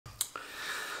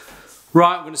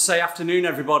Right, I'm going to say afternoon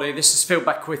everybody. This is Phil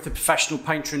back with the Professional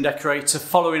Painter and Decorator,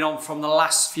 following on from the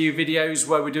last few videos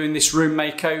where we're doing this room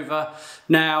makeover.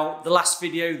 Now, the last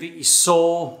video that you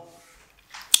saw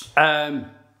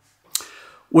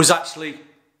was actually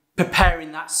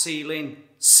preparing that ceiling,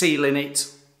 sealing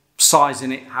it,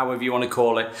 sizing it, however you want to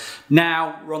call it.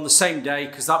 Now, we're on the same day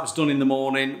because that was done in the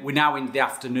morning. We're now in the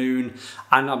afternoon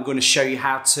and I'm going to show you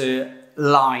how to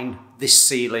line this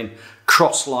ceiling,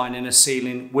 cross-lining a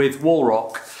ceiling with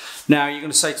WallRock. Now you're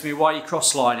going to say to me, why are you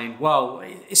cross-lining? Well,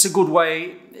 it's a good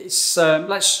way. It's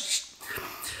let's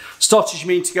start as you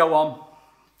mean to go on.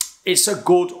 It's a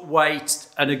good way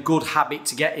and a good habit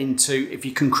to get into if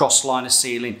you can cross-line a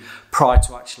ceiling prior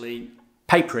to actually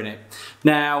papering it.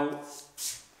 Now,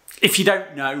 if you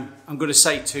don't know, I'm going to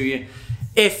say to you,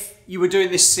 if you were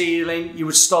doing this ceiling, you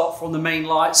would start from the main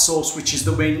light source, which is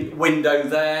the window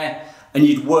there, and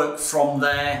you'd work from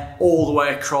there all the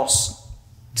way across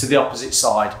to the opposite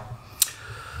side.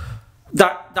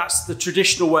 That's the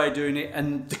traditional way of doing it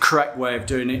and the correct way of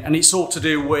doing it. And it's all to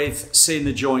do with seeing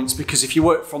the joints, because if you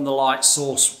work from the light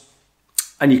source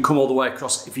and you come all the way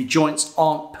across, if your joints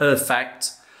aren't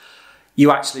perfect,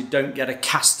 you actually don't get a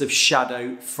cast of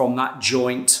shadow from that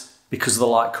joint because of the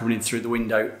light coming in through the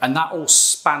window. And that all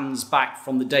spans back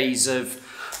from the days of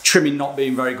trimming not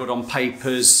being very good on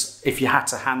papers. If you had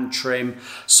to hand trim,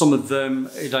 some of them,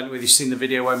 I don't know whether you've seen the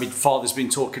video where my father's been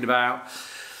talking about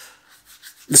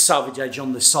the salvage edge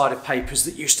on the side of papers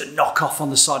that used to knock off on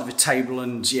the side of a table,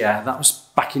 and yeah, that was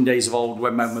back in days of old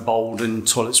when men were bold and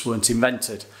toilets weren't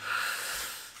invented.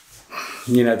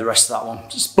 You know the rest of that one.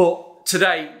 But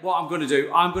today, what I'm going to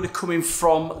do, I'm going to come in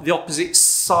from the opposite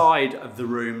side of the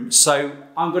room. So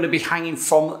I'm going to be hanging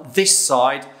from this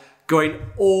side, going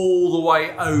all the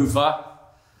way over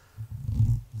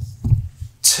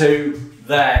to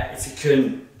there. If you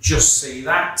can just see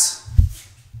that.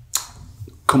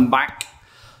 Come back.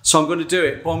 So I'm going to do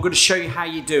it, but I'm going to show you how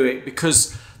you do it,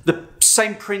 because the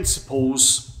same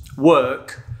principles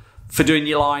work for doing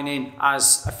your lining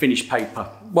as a finished paper.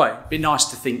 Well, it'd be nice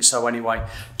to think so anyway.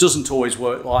 Doesn't always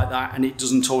work like that, and it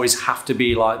doesn't always have to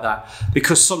be like that,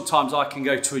 because sometimes I can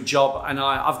go to a job and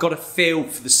I've got a feel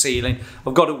for the ceiling,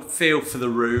 I've got a feel for the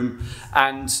room,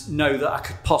 and know that I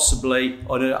could possibly,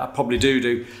 or I probably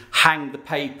do, hang the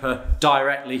paper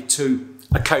directly to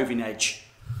a coving edge.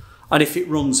 And if it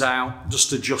runs out,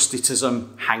 just adjust it as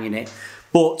I'm hanging it.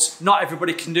 But not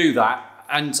everybody can do that,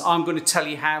 and I'm going to tell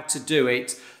you how to do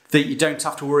it, that you don't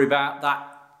have to worry about that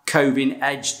coving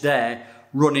edge there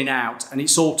running out. And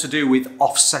it's all to do with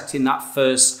offsetting that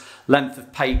first length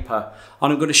of paper.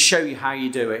 And I'm going to show you how you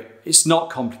do it. It's not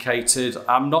complicated.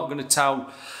 I'm not going to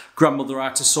tell grandmother how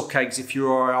to suck eggs if you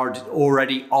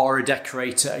already are a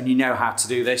decorator and you know how to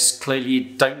do this. Clearly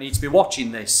you don't need to be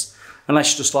watching this,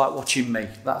 unless you just like watching me.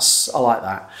 I like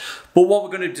that. But what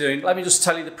we're going to do, let me just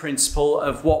tell you the principle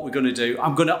of what we're going to do.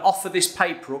 I'm going to offer this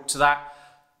paper up to that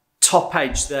top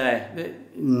edge there.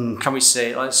 Can we see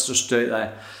it? Let's just do it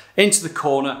there. Into the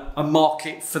corner and mark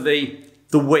it for the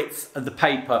width of the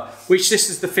paper, which this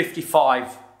is the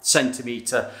 55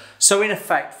 centimetre. So in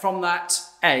effect, from that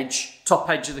edge, top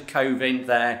edge of the coving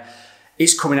there,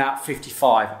 it's coming out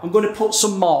 55. I'm going to put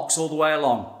some marks all the way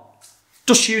along.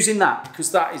 Just using that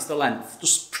because that is the length.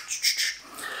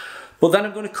 But then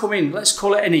I'm going to come in, let's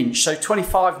call it an inch, so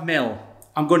 25 mil.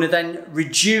 I'm going to then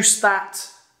reduce that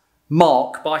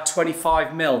mark by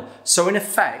 25 mil. So in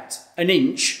effect, an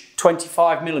inch,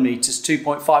 25 millimeters,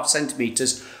 2.5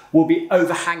 centimeters, will be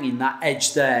overhanging that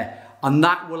edge there. And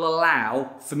that will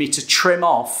allow for me to trim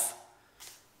off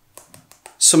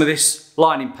some of this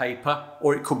lining paper,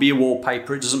 or it could be a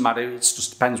wallpaper, it doesn't matter, it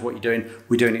just depends what you're doing.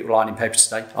 We're doing it with lining paper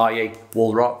today, i.e.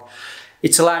 WallRock.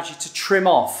 It allows you to trim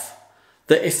off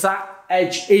that if that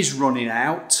edge is running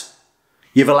out,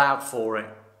 you've allowed for it.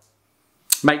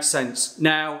 Makes sense.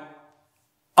 Now,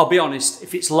 I'll be honest,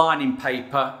 if it's lining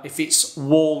paper, if it's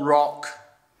WallRock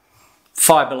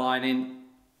fibre lining,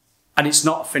 and it's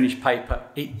not a finished paper,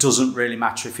 it doesn't really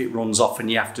matter if it runs off and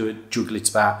you have to juggle it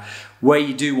about. Where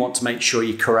you do want to make sure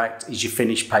you're correct is your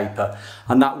finished paper.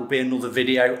 And that will be another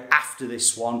video after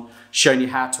this one, showing you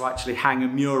how to actually hang a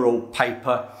mural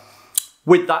paper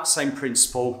with that same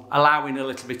principle, allowing a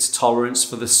little bit of tolerance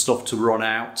for the stuff to run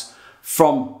out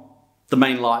from the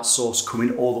main light source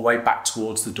coming all the way back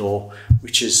towards the door,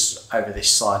 which is over this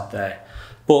side there.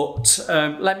 But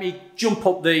let me jump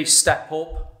up the step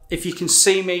up. If you can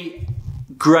see me,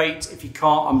 great. If you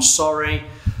can't, I'm sorry.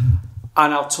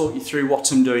 And I'll talk you through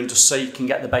what I'm doing just so you can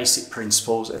get the basic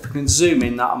principles. If I can zoom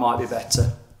in, that might be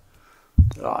better.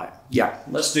 Right, yeah,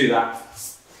 let's do that.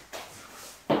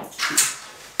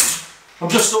 I'm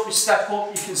just up my step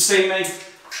up, you can see me.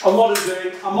 And what I'm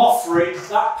doing, I'm offering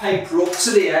that paper up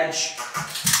to the edge.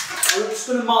 And I'm just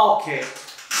going to mark it.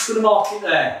 Just going to mark it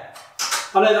there.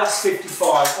 I know that's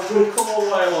 55. I'm going to come all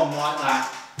the way along like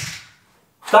that.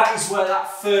 That is where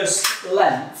that first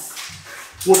length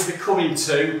would be coming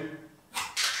to.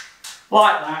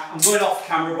 Like that. I'm going off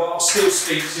camera, but I'll still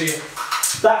speak to you.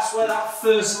 That's where that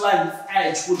first length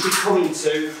edge would be coming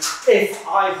to if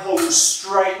I hung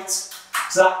straight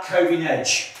to that coving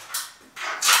edge.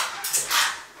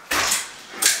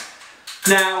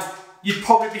 Now, you'd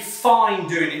probably be fine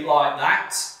doing it like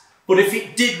that, but if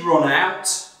it did run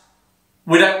out,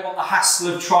 we don't want the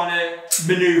hassle of trying to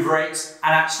manoeuvre it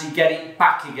and actually get it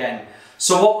back again.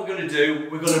 So what we're going to do,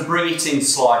 we're going to bring it in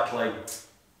slightly.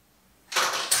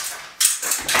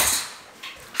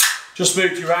 Just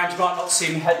moved you around, you might not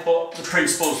see my head, but the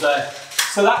principle's there.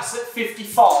 So that's at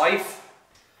 55.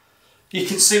 You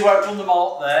can see where I've done the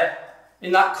mark there,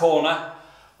 in that corner,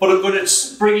 but I'm going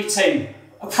to bring it in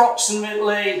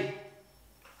approximately,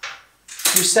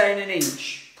 we're saying an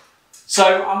inch.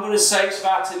 So I'm going to say it's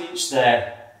about an inch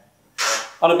there.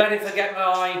 And I bet if I get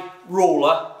my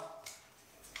ruler,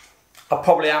 I'll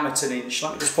probably am at an inch.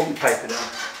 Let me just put my paper down.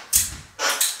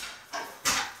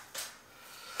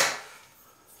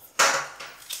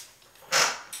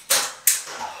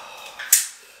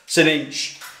 It's an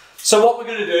inch. So what we're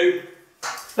going to do,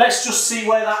 let's just see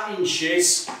where that inch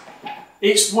is.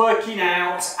 It's working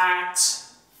out at,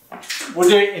 we'll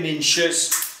do it in inches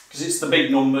because it's the big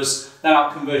numbers, then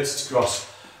I'll convert it across.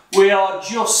 We are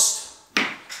just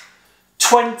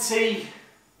 20,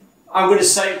 I'm going to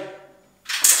say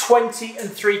 20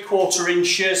 3/4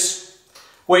 inches,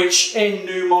 which in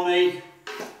new money,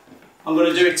 I'm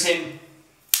going to do it in,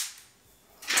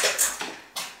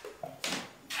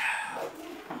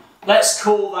 let's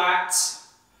call that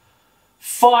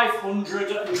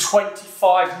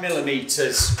 525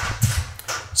 millimetres.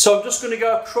 So I'm just going to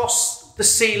go across the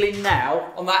ceiling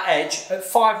now on that edge at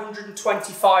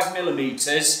 525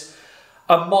 millimetres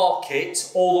and mark it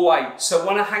all the way. So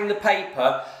when I hang the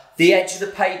paper, the edge of the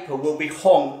paper will be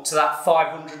hung to that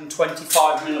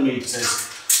 525 millimetres.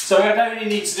 So I don't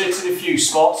need to do it in a few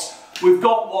spots. We've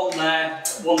got one there,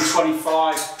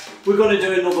 125. We're going to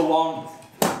do another one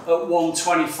at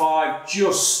 125,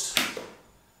 just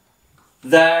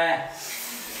there.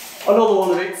 Another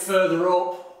one a bit further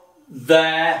up,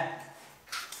 there.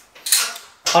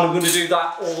 And I'm going to do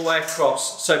that all the way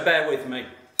across, so bear with me.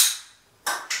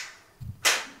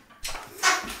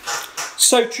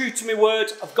 So true to my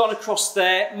word, I've gone across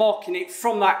there, marking it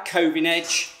from that coving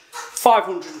edge,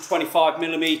 525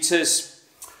 millimetres,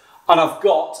 and I've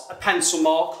got a pencil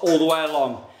mark all the way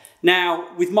along. Now,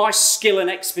 with my skill and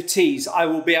expertise, I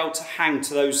will be able to hang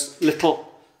to those little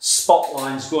spot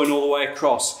lines going all the way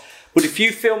across. But if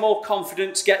you feel more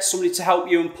confident to get somebody to help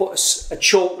you and put a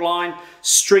chalk line,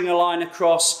 string a line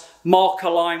across, mark a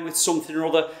line with something or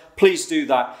other, please do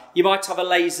that. You might have a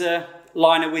laser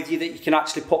liner with you that you can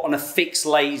actually put on a fixed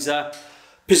laser,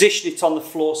 position it on the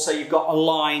floor so you've got a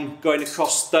line going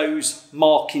across those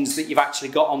markings that you've actually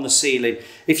got on the ceiling.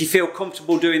 If you feel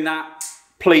comfortable doing that,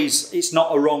 please, it's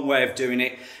not a wrong way of doing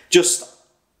it. Just,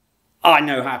 I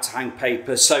know how to hang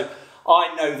paper, so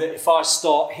I know that if I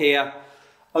start here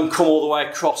and come all the way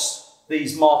across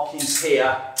these markings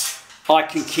here, I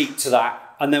can keep to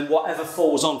that. And then whatever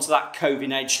falls onto that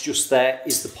coving edge just there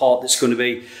is the part that's going to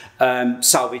be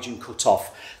salvage and cut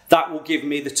off. That will give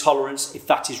me the tolerance if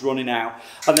that is running out.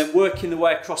 And then working the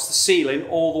way across the ceiling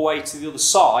all the way to the other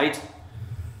side,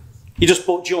 you just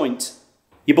butt joint.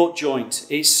 You butt joint.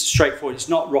 It's straightforward. It's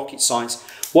not rocket science.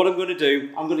 What I'm going to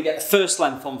do, I'm going to get the first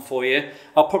length on for you.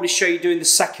 I'll probably show you doing the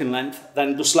second length,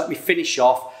 then just let me finish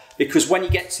off, because when you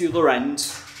get to the other end,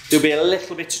 there'll be a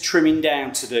little bit of trimming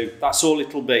down to do. That's all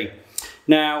it'll be.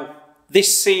 Now,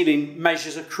 this ceiling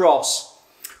measures across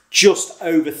just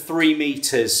over 3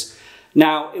 metres.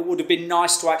 Now, it would have been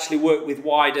nice to actually work with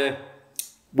wider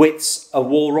widths of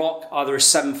WallRock, either a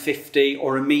 750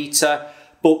 or a metre,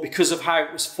 but because of how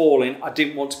it was falling, I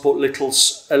didn't want to put a little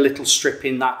strip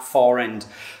in that far end.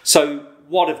 So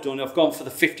what I've done, I've gone for the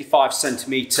 55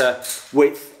 centimetre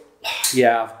width.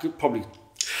 Yeah, I've probably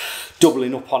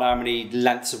doubling up on how many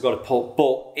lengths I've got to put,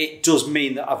 but it does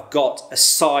mean that I've got a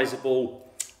sizable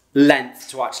length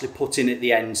to actually put in at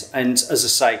the end. And as I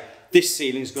say, this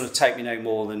ceiling is going to take me no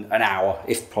more than an hour,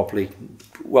 if probably,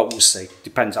 well, we'll see.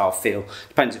 Depends how I feel.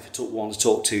 Depends if I want to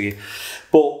talk to you.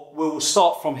 But we'll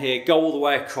start from here, go all the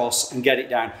way across and get it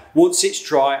down. Once it's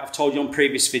dry, I've told you on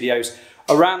previous videos,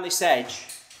 around this edge,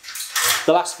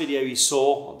 the last video you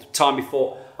saw, the time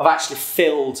before, I've actually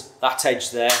filled that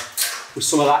edge there with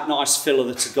some of that nice filler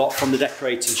that I got from the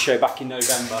decorating show back in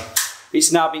November.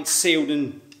 It's now been sealed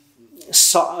and,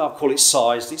 I'll call it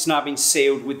sized, it's now been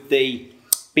sealed with the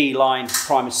B-line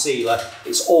primer sealer.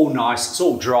 It's all nice, it's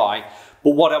all dry.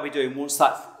 But what I'll be doing once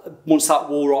that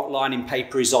WallRock lining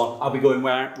paper is on, I'll be going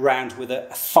round with a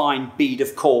fine bead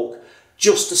of cork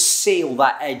just to seal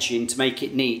that edge in to make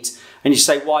it neat. And you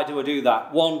say, why do I do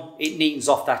that? One, it neatens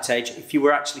off that edge. If you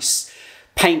were actually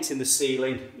painting the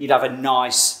ceiling, you'd have a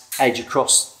nice edge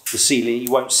across the ceiling.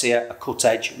 You won't see a cut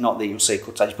edge. Not that you'll see a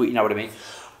cut edge, but you know what I mean.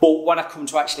 But when I come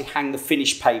to actually hang the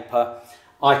finished paper,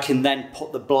 I can then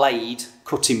put the blade,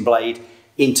 cutting blade,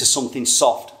 into something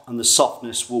soft, and the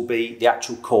softness will be the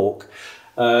actual cork.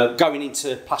 Going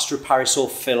into plaster of Paris or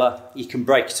filler, you can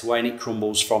break it away and it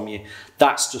crumbles from you.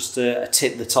 That's just a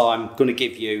tip that I'm going to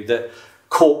give you, that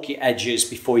cork your edges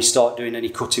before you start doing any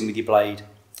cutting with your blade.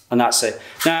 And that's it.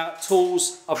 Now,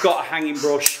 tools, I've got a hanging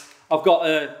brush. I've got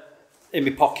in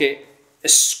my pocket a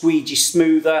squeegee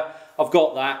smoother. I've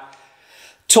got that.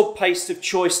 Tub paste of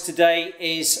choice today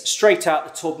is straight out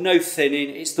the tub, no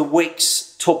thinning. It's the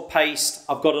Wickes Tub Paste.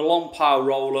 I've got a long pile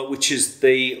roller, which is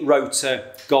the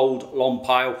Rotor Gold long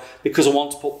pile, because I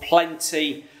want to put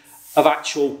plenty of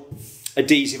actual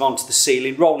adhesive onto the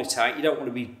ceiling. Roll it out. You don't want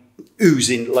to be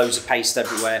oozing loads of paste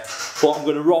everywhere, but I'm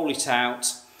going to roll it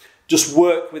out. Just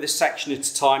work with a section at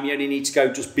a time. You only need to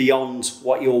go just beyond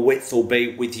what your width will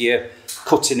be with your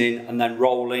cutting in and then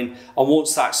rolling. And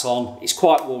once that's on, it's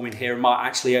quite warm in here. I might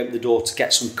actually open the door to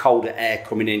get some colder air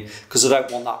coming in, because I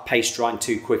don't want that paste drying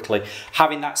too quickly.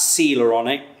 Having that sealer on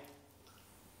it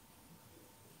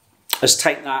has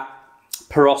taken that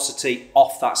porosity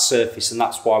off that surface, and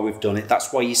that's why we've done it.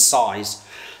 That's why you size.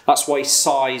 That's why you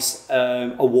size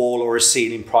a wall or a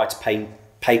ceiling prior to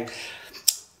paint.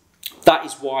 That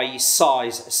is why you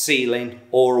size a ceiling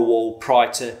or a wall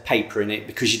prior to papering it,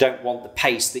 because you don't want the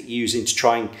paste that you're using to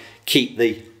try and keep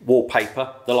the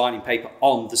wallpaper, the lining paper,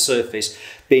 on the surface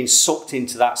being sucked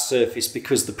into that surface,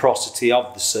 because the porosity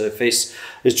of the surface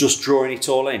is just drawing it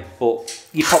all in. But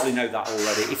you probably know that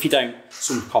already. If you don't,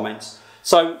 some comments.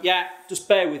 So yeah, just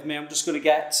bear with me. I'm just going to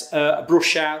get a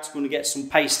brush out. I'm going to get some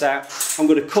paste out. I'm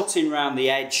going to cut in around the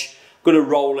edge. I'm going to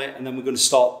roll it, and then we're going to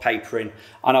start papering.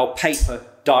 And I'll paper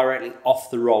directly off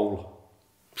the roll.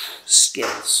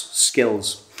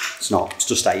 Skills. It's not, it's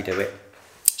just how you do it.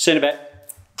 See you in a bit.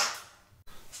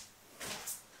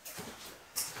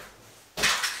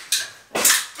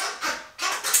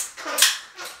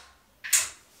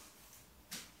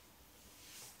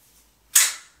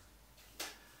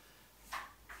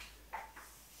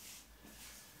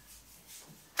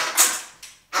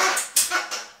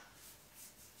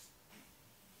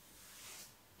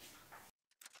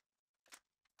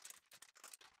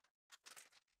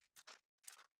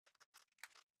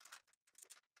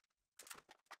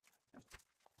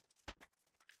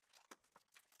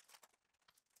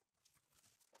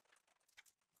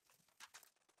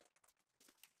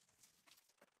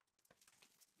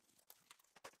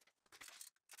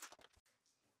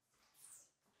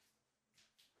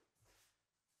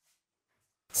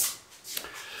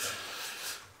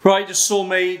 Right, just saw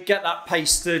me get that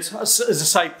pasted. As I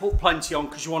say, put plenty on,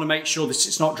 because you want to make sure that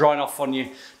it's not drying off on you.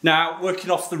 Now,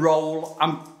 working off the roll,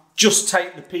 I'm just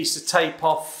taking the piece of tape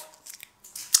off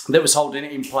that was holding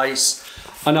it in place,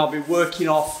 and I'll be working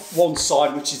off one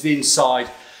side, which is the inside.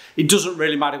 It doesn't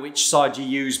really matter which side you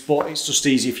use, but it's just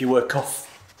easy if you work off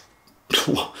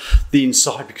the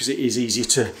inside, because it is easier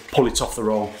to pull it off the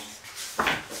roll.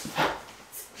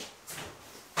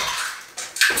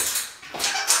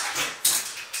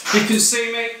 You can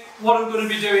see me, what I'm going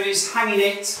to be doing is hanging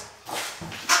it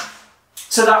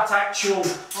to that actual,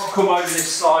 I'll come over this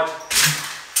side,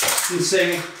 you can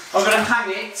see me, I'm going to hang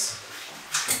it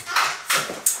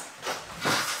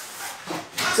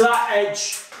to that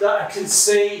edge that I can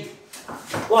see,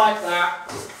 like that,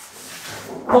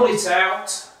 pull it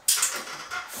out,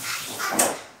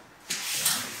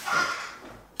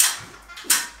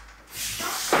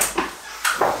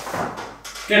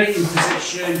 get it in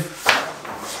position.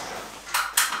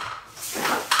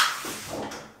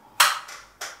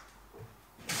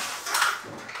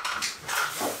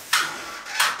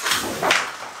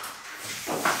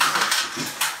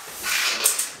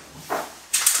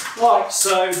 Like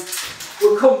so.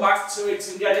 We'll come back to it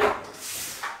and get it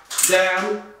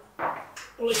down,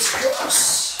 pull it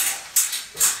across.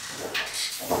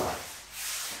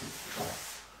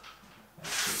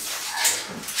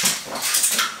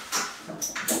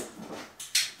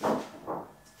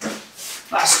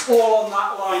 That's all on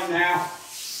that line now.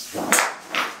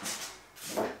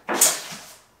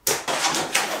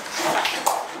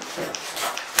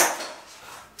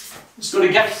 Just got to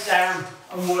get it down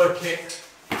and work it.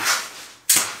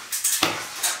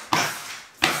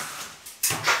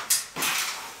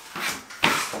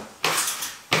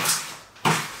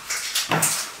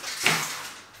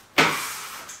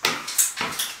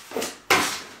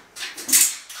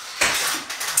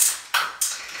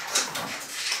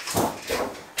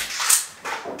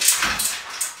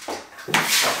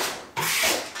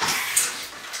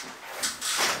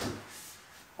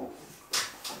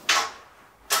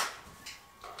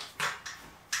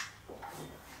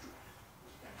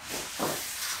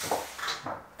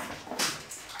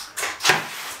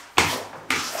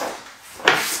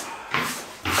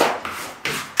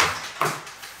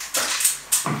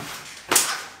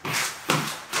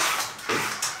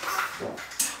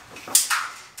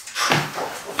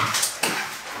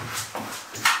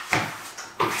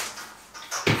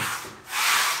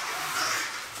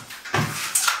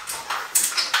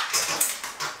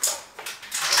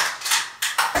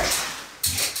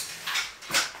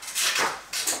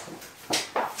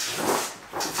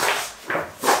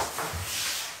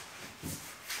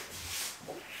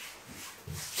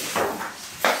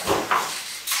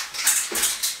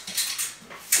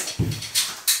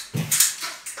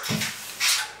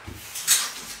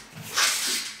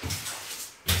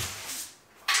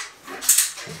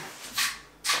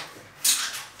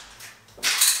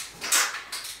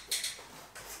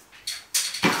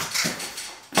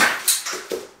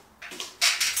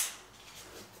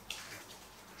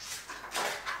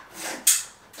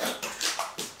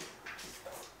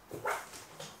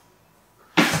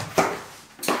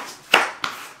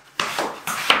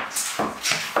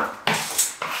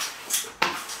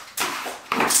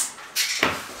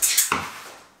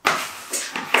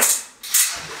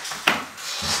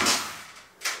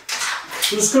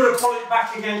 just going to pull it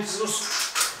back again because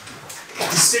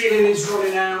the ceiling is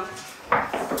running out.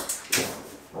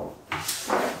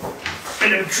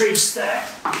 Bit of a crease there.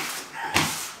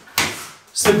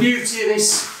 It's the beauty of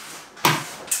this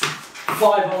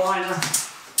fibre liner.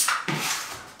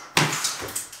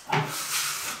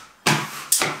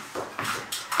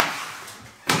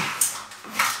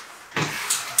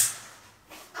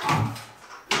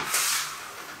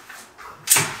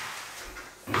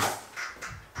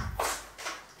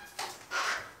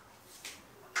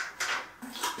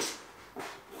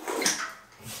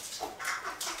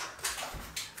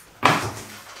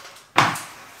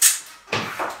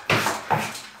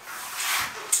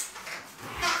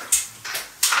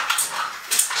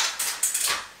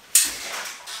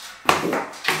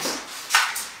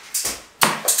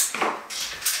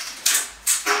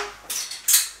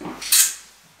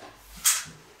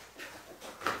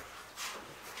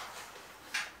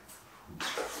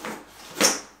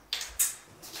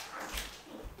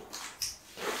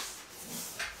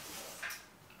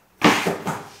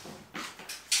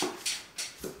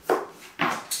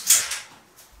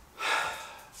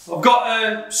 I've got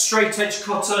a straight edge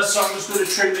cutter, so I'm just going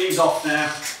to trim these off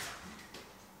now.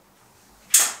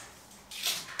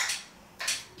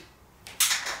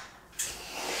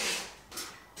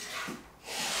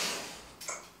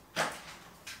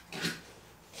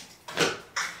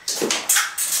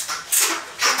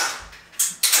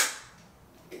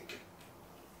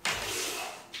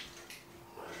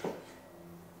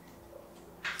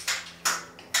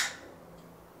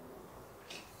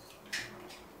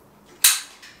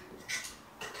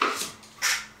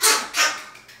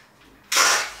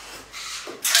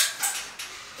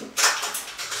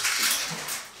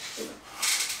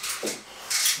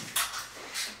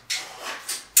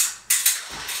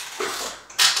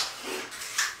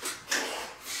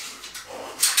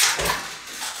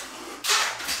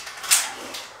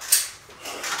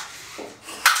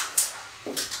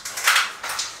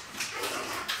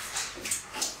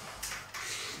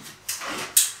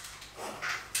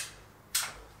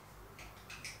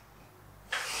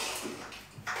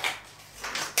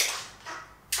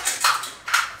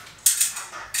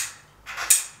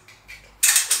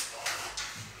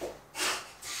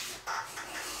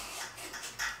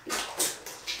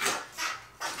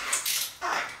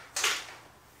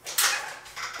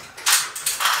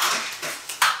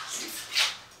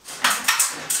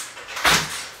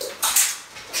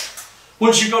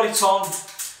 Once you've got it on,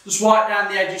 just wipe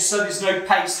down the edges so there's no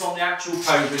paste on the actual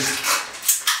covers.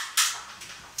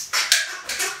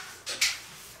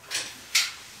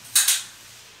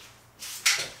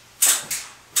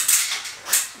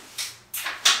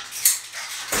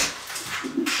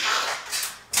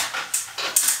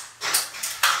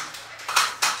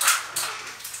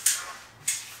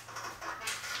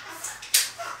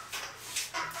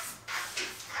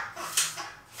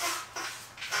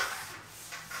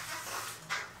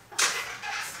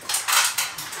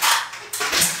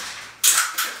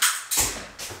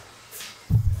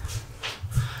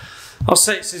 I'll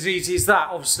say it's as easy as that.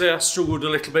 Obviously I struggled a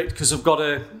little bit because I've got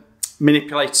to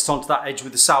manipulate it onto that edge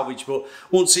with the salvage, but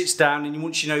once it's down and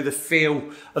once you know the feel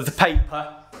of the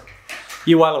paper,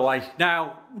 you're well away.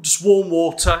 Now, just warm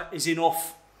water is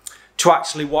enough to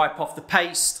actually wipe off the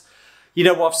paste. You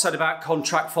know what I've said about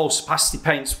contract false opacity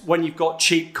paints. When you've got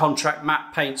cheap contract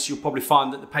matte paints, you'll probably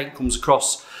find that the paint comes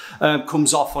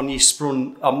off on your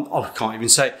sprung, I can't even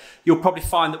say it. You'll probably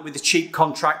find that with the cheap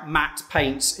contract matte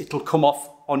paints, it'll come off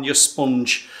on your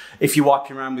sponge if you're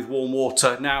wiping around with warm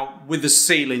water. Now, with the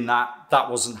ceiling, that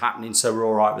wasn't happening, so we're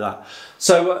all right with that.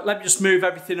 So let me just move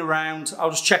everything around. I'll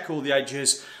just check all the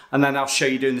edges, and then I'll show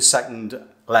you doing the second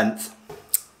length.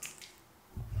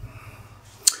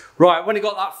 Right, when I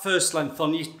got that first length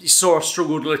on, you saw I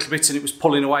struggled a little bit and it was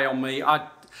pulling away on me. I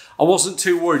wasn't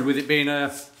too worried with it being a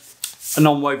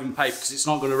non-woven paper because it's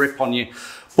not going to rip on you.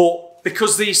 But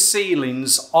because these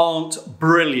ceilings aren't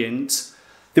brilliant,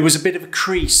 there was a bit of a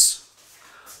crease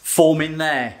forming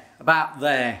there, about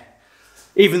there,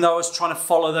 even though I was trying to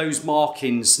follow those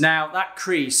markings. Now, that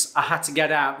crease I had to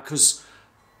get out because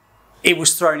it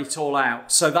was throwing it all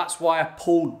out. So that's why I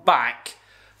pulled back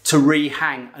to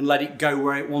rehang and let it go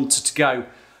where it wanted to go.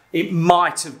 It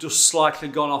might have just slightly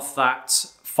gone off that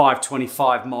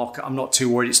 525 mark. I'm not too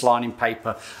worried, it's lining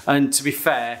paper. And to be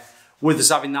fair, with us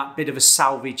having that bit of a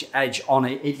salvage edge on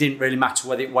it, it didn't really matter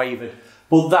whether it wavered.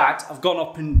 But that, I've gone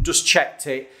up and just checked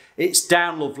it. It's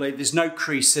down lovely. There's no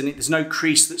crease in it. There's no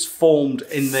crease that's formed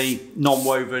in the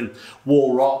non-woven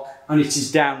WallRock, and it is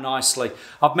down nicely.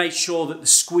 I've made sure that the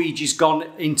squeegee's gone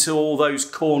into all those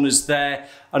corners there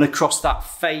and across that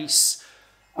face,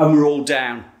 and we're all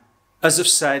down. as I've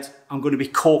said, I'm going to be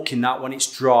corking that when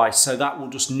it's dry, so that will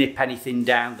just nip anything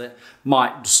down that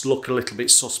might just look a little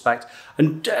bit suspect.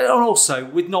 And also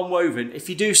with non-woven, if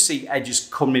you do see edges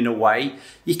coming away,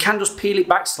 you can just peel it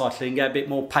back slightly and get a bit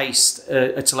more paste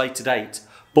at a later date.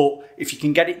 But if you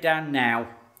can get it down now,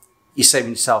 you're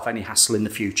saving yourself any hassle in the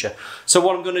future. So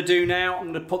what I'm going to do now,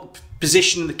 I'm going to put the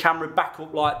position of the camera back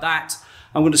up like that.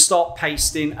 I'm going to start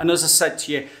pasting, and as I said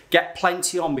to you, get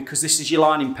plenty on, because this is your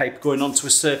lining paper going onto a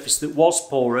surface that was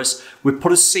porous. We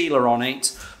put a sealer on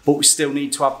it, but we still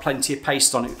need to have plenty of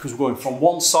paste on it, because we're going from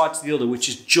one side to the other, which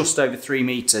is just over 3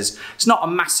 meters. It's not a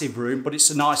massive room, but it's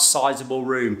a nice sizable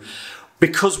room.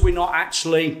 Because we're not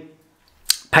actually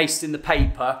pasting the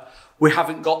paper, we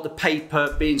haven't got the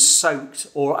paper being soaked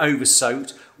or over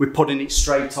soaked. We're putting it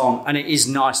straight on, and it is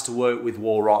nice to work with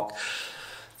WallRock.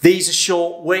 These are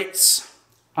short widths.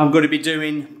 I'm going to be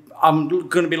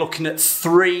looking at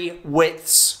 3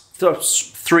 widths,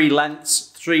 3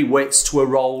 lengths, 3 widths to a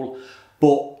roll, but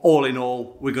all in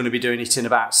all, we're going to be doing it in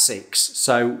about 6,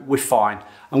 so we're fine.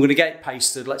 I'm going to get it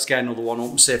pasted. Let's get another one up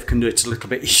and see if I can do it a little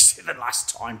bit easier than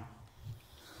last time.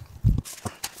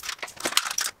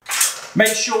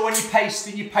 Make sure when you're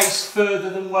pasting, you paste further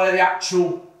than where the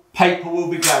actual paper will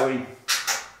be going.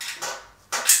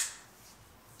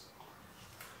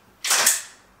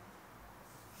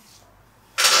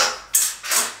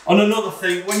 And another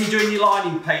thing, when you're doing your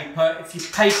lining paper, if your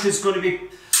paper's going to be,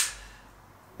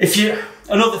 if you're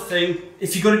going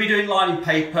to be doing lining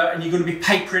paper and you're going to be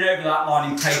papering over that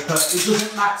lining paper, it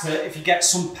doesn't matter if you get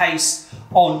some paste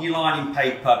on your lining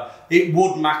paper. It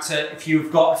would matter if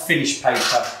you've got a finished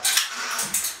paper.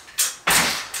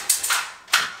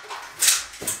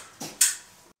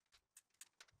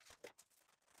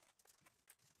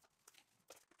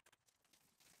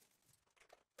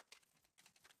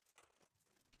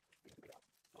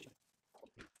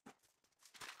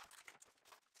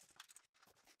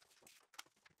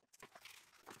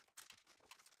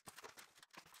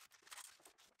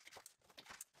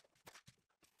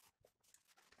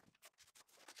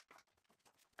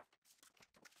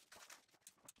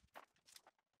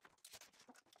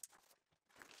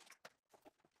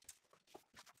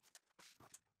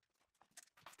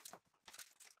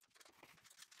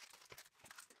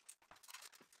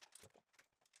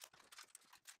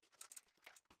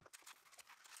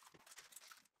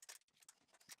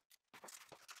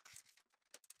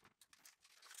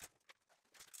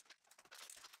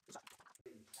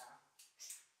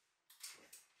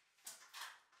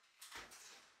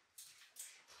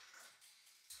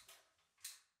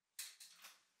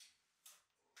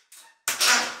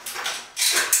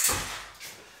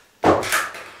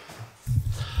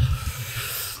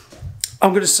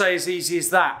 I'm going to say as easy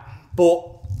as that, but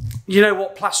you know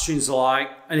what plastering's like,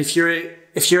 and if you're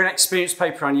an experienced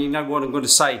paper runner, you know what I'm going to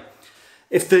say.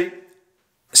 If the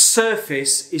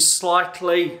surface is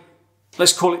slightly,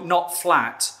 let's call it not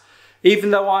flat, even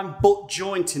though I'm butt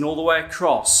jointing all the way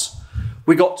across,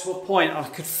 we got to a point I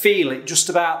could feel it just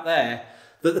about there,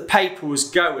 that the paper was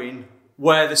going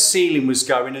where the ceiling was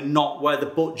going and not where the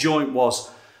butt joint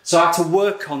was. So I had to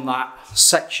work on that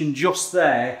section just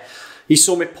there. You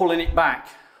saw me pulling it back,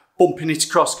 bumping it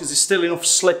across, because there's still enough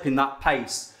slip in that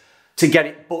paste to get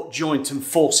it butt joint and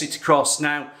force it across.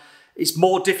 Now, it's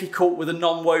more difficult with a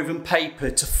non-woven paper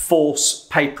to force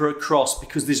paper across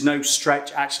because there's no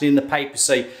stretch actually in the paper,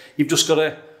 so you've just got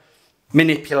to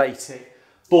manipulate it.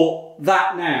 But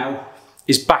that now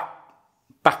is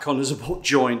back on as a butt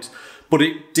joint, but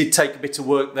it did take a bit of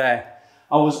work there.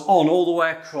 I was on all the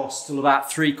way across till about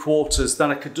 3/4,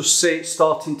 then I could just see it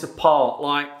starting to part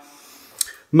like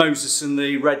Moses and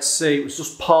the Red Sea. It was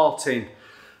just parting.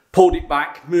 Pulled it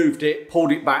back, moved it,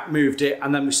 pulled it back, moved it,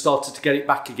 and then we started to get it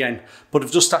back again. But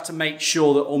I've just had to make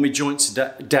sure that all my joints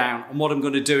are down. And what I'm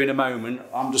going to do in a moment,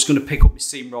 I'm just going to pick up my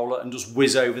seam roller and just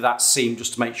whiz over that seam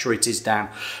just to make sure it is down.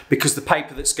 Because the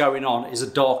paper that's going on is a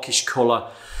darkish colour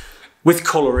with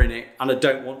colour in it, and I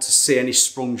don't want to see any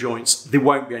sprung joints. There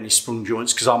won't be any sprung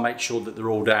joints because I'll make sure that they're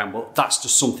all down, but that's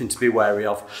just something to be wary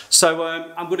of. So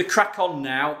I'm going to crack on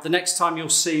now. The next time you'll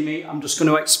see me, I'm just going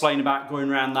to explain about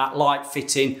going around that light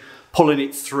fitting, pulling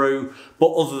it through,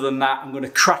 but other than that, I'm going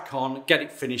to crack on, get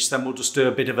it finished, then we'll just do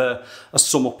a bit of a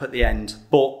sum up at the end.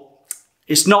 But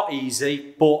it's not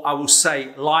easy, but I will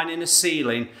say lining a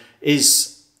ceiling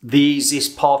is the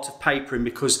easiest part of papering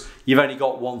because you've only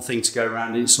got one thing to go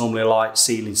around and it's normally a light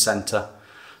ceiling centre.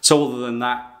 So other than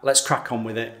that, let's crack on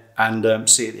with it and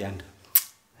see you at the end.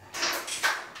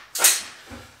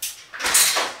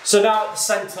 So now at the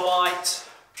centre light,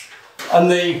 and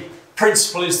the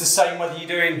principle is the same whether you're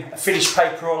doing a finished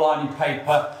paper or lining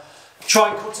paper.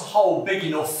 Try and cut a hole big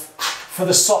enough for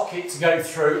the socket to go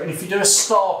through, and if you do a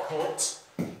star cut,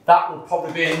 that will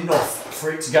probably be enough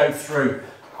for it to go through,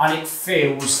 and it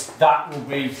feels that will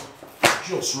be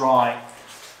just right.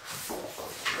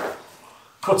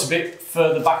 Cut a bit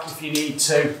further back if you need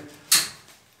to.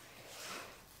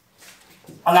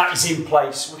 And that is in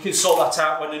place. We can sort that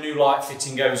out when the new light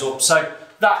fitting goes up. So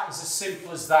that is as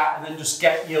simple as that, and then just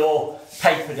get your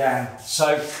paper down.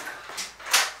 So,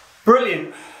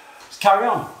 brilliant. Let's carry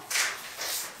on.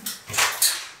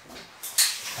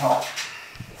 Oh.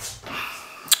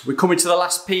 We're coming to the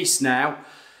last piece now.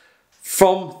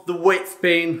 From the width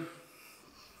being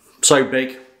so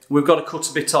big, we've got to cut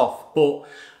a bit off, but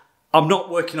I'm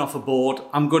not working off a board.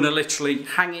 I'm going to literally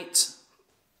hang it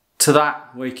to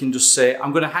that where you can just see it.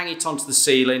 I'm going to hang it onto the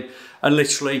ceiling and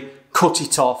literally cut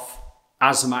it off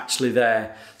as I'm actually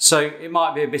there. So it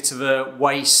might be a bit of a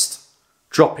waste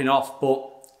dropping off, but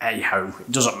hey ho,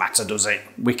 it doesn't matter, does it?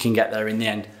 We can get there in the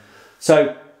end.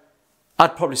 So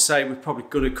I'd probably say we're probably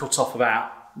going to cut off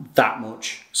about that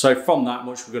much. So from that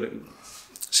much, we're going to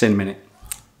see in a minute.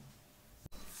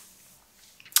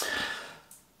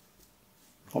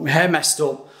 Got my hair messed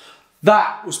up.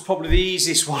 That was probably the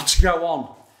easiest one to go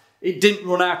on. It didn't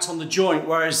run out on the joint,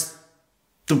 whereas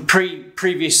the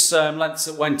previous lengths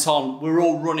that went on were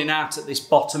all running out at this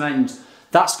bottom end.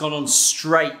 That's gone on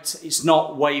straight. It's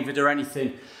not wavered or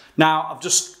anything. Now I've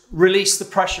just released the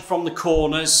pressure from the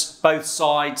corners, both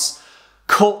sides,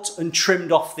 cut and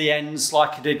trimmed off the ends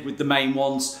like I did with the main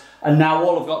ones. And now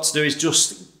all I've got to do is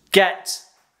just get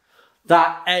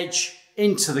that edge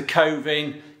into the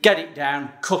coving, get it down,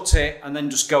 cut it, and then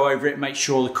just go over it, make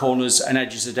sure the corners and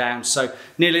edges are down. So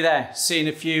nearly there. See you in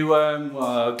a few,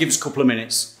 give us a couple of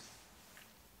minutes.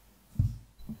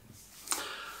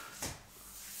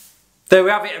 There we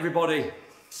have it, everybody.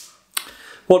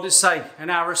 What did it say? An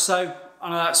hour or so? I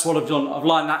know that's what I've done. I've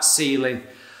lined that ceiling.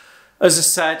 As I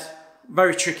said,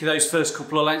 very tricky those first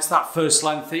couple of lengths. That first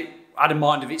length, it had a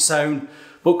mind of its own.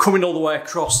 But coming all the way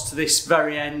across to this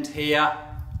very end here,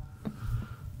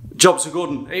 job's a good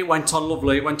one. It went on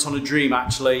lovely. It went on a dream,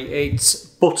 actually. It's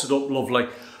buttered up lovely.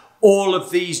 All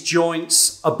of these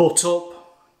joints are butt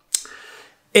up.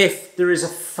 If there is a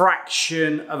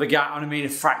fraction of a gap, and I mean a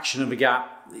fraction of a gap,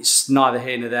 it's neither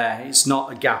here nor there. It's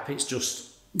not a gap, it's just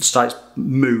it's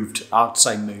moved. I'd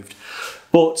say moved.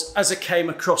 But as I came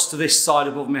across to this side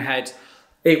above my head,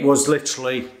 it was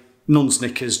literally nun's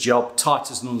knickers job,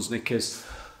 tight as nun's knickers.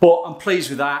 But I'm pleased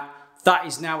with that. That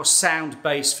is now a sound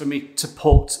base for me to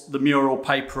put the mural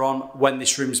paper on when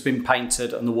this room's been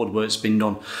painted and the woodwork's been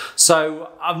done.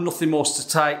 So I've nothing more to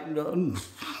take.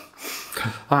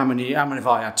 How many have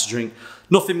I had to drink?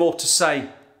 Nothing more to say.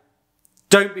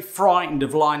 Don't be frightened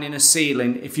of lining a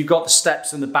ceiling. If you've got the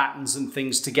steps and the battens and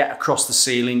things to get across the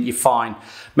ceiling, you're fine.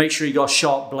 Make sure you've got a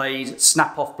sharp blade.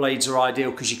 Snap-off blades are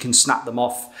ideal because you can snap them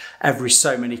off every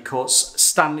so many cuts.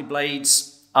 Stanley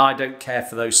blades, I don't care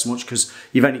for those so much because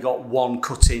you've only got one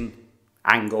cutting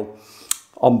angle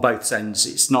on both ends.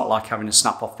 It's not like having a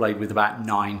snap-off blade with about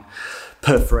 9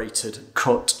 perforated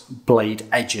cut blade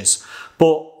edges. But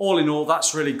all in all,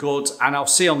 that's really good, and I'll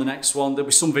see you on the next one. There'll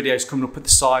be some videos coming up at the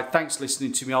side. Thanks for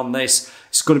listening to me on this.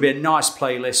 It's going to be a nice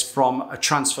playlist from a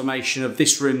transformation of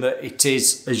this room that it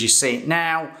is as you see it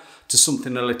now to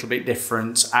something a little bit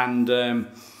different, and a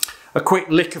quick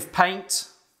lick of paint.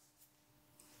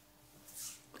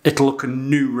 It'll look a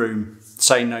new room.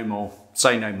 Say no more.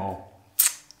 Say no more.